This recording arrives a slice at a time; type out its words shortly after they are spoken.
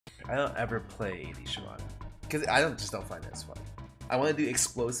I don't ever play AD Shyvana because I don't find it as fun. I want to do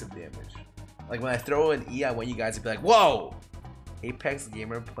explosive damage. Like when I throw an E, I want you guys to be like, "Whoa!" Apex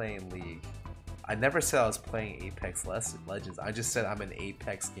gamer playing League. I never said I was playing Apex Legends. I just said I'm an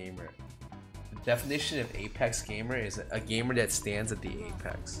Apex gamer. The definition of Apex gamer is a gamer that stands at the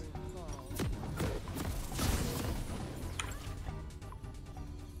apex.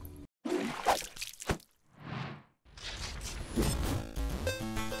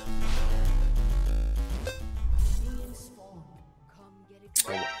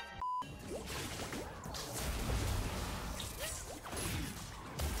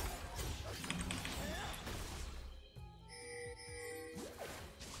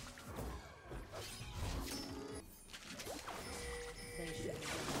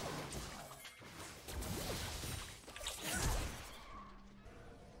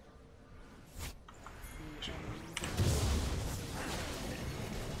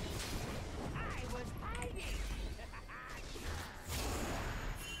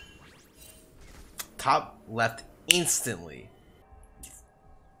 Top left instantly.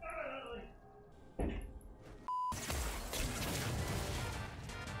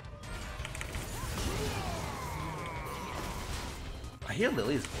 I hear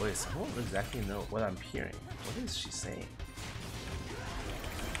Lily's voice. I don't exactly know what I'm hearing. What is she saying?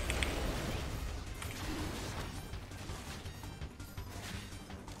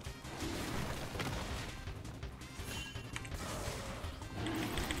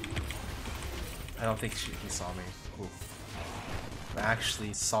 I don't think he saw me. Oof. I'm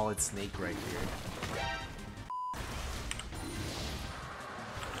actually solid snake right here.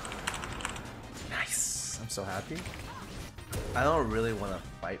 Nice. I'm so happy. I don't really want to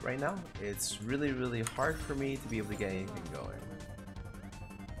fight right now. It's really hard for me to be able to get anything going.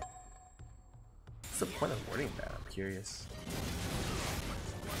 What's the point of wording that? I'm curious.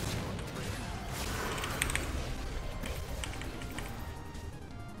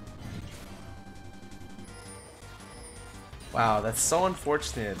 Wow, that's so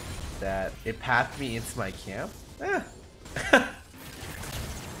unfortunate that it pathed me into my camp. Eh.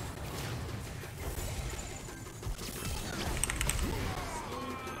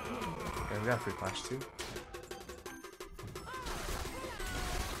 Okay, we got free flash too.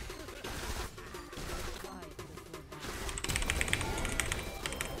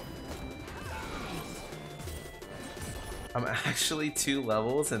 I'm actually 2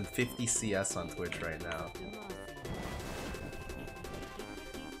 levels and 50 CS on Twitch right now.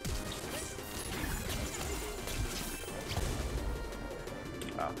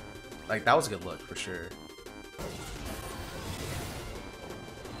 Wow. Like, that was a good look for sure.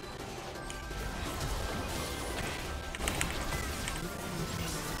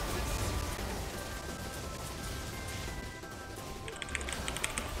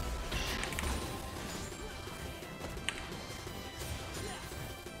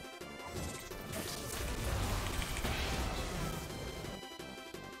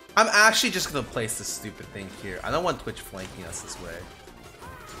 I'm actually just gonna place this stupid thing here. I don't want Twitch flanking us this way.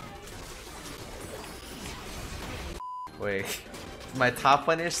 Wait, my top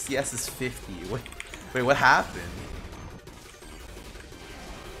laner CS is 50. Wait, what happened?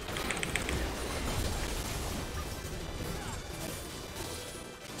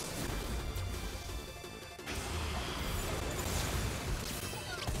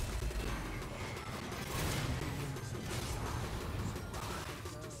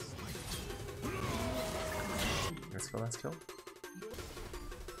 Let's go.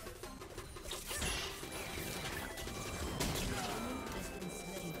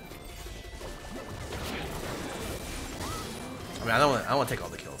 I mean, I don't want to take all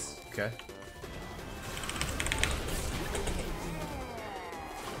the kills, okay?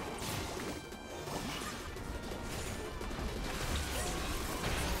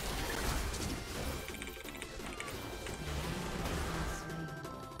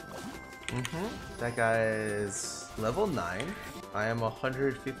 That guy is level 9. I am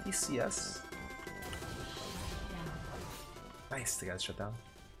 150 CS. Nice, the guy's shut down.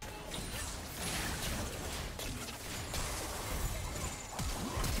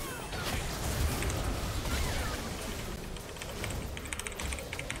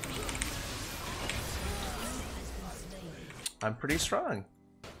 I'm pretty strong.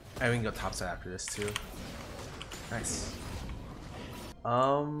 And we can go topside after this too. Nice.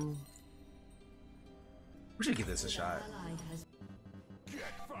 We should give this a shot.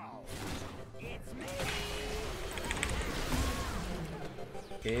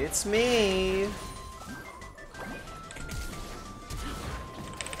 It's me.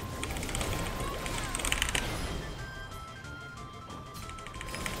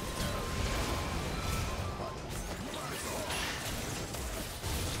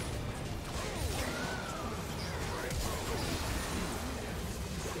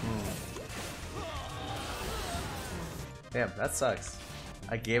 Damn, that sucks.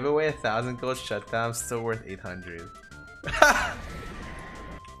 I gave away 1,000 gold shutdown, still worth 800.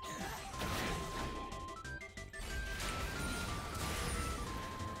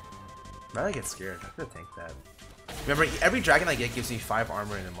 I get scared. I could tank that. Remember, every dragon I get gives me 5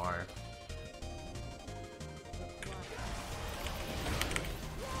 armor and MR.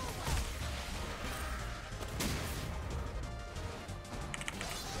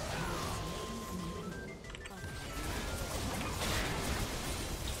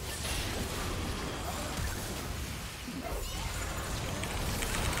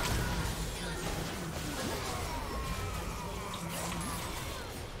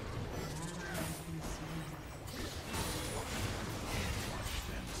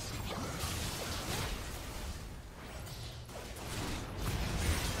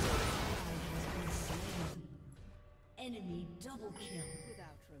 Enemy double kill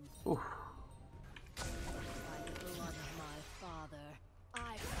without rem. Oof. By the blood of my father, I.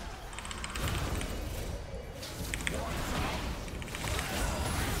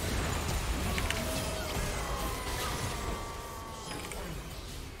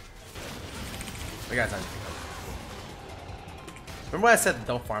 I got time. Remember when I said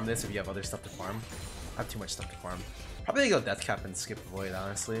don't farm this if you have other stuff to farm? I have too much stuff to farm. Probably gonna go Death Cap and skip Void,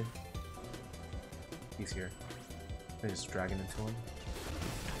 honestly. He's here. I just dragging into him.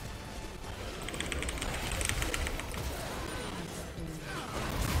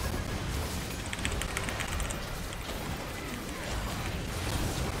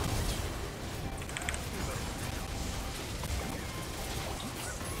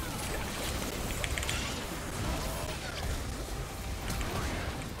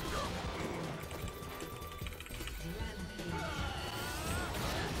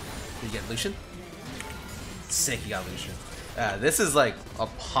 Did you get Lucian? Sick, you got Lucian. This is like a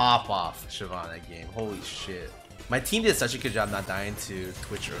pop-off Shyvana game. Holy shit. My team did such a good job not dying to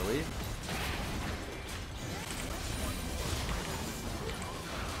Twitch early.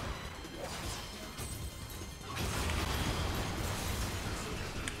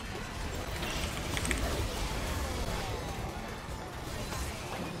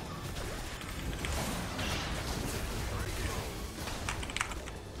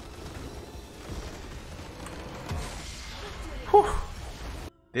 Whew.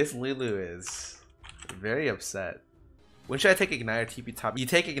 This Lulu is very upset. When should I take Ignite or TP top? You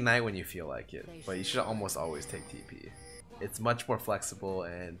take Ignite when you feel like it, but you should almost always take TP. It's much more flexible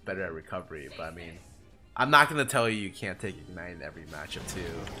and better at recovery, but I mean, I'm not going to tell you you can't take Ignite in every matchup too.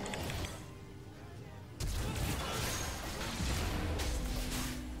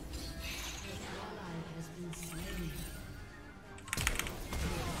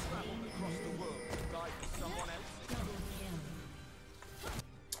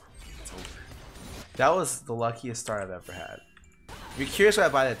 That was the luckiest start I've ever had. If you're curious why I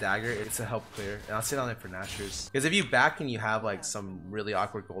buy that dagger, it's to help clear, and I'll sit on it for Nashers. Because if you back and you have like some really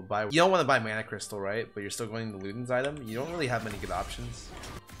awkward gold buy, you don't want to buy Mana Crystal, right? But you're still going to Luden's item, you don't really have many good options.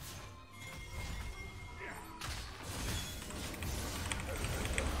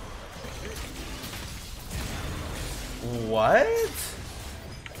 What?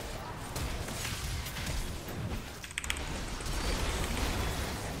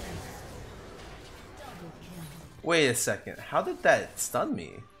 Wait a second, how did that stun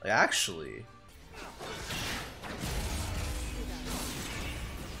me? Like, actually.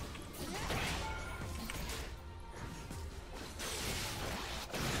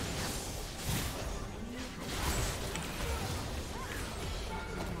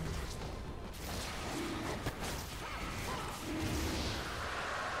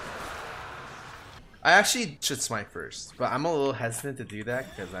 I actually should smite first, but I'm a little hesitant to do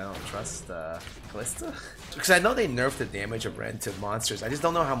that because I don't trust Callista. Because I know they nerfed the damage of Ren to monsters, I just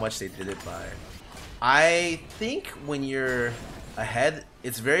don't know how much they did it by. I think when you're ahead,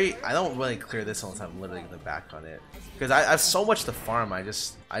 it's very, I don't really clear this unless I'm literally gonna back on it. Because I have so much to farm, I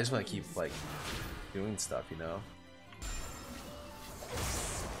just want to keep like doing stuff, you know?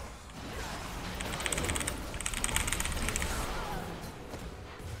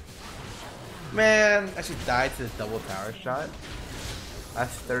 Man, I actually died to the double tower shot.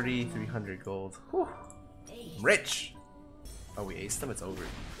 That's 3,300 gold. Whew. Rich! Oh, we aced them? It's over.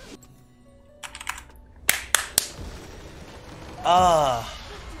 I'm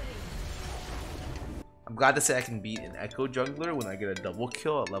glad to say I can beat an Echo Jungler when I get a double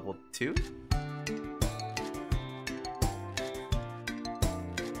kill at level 2.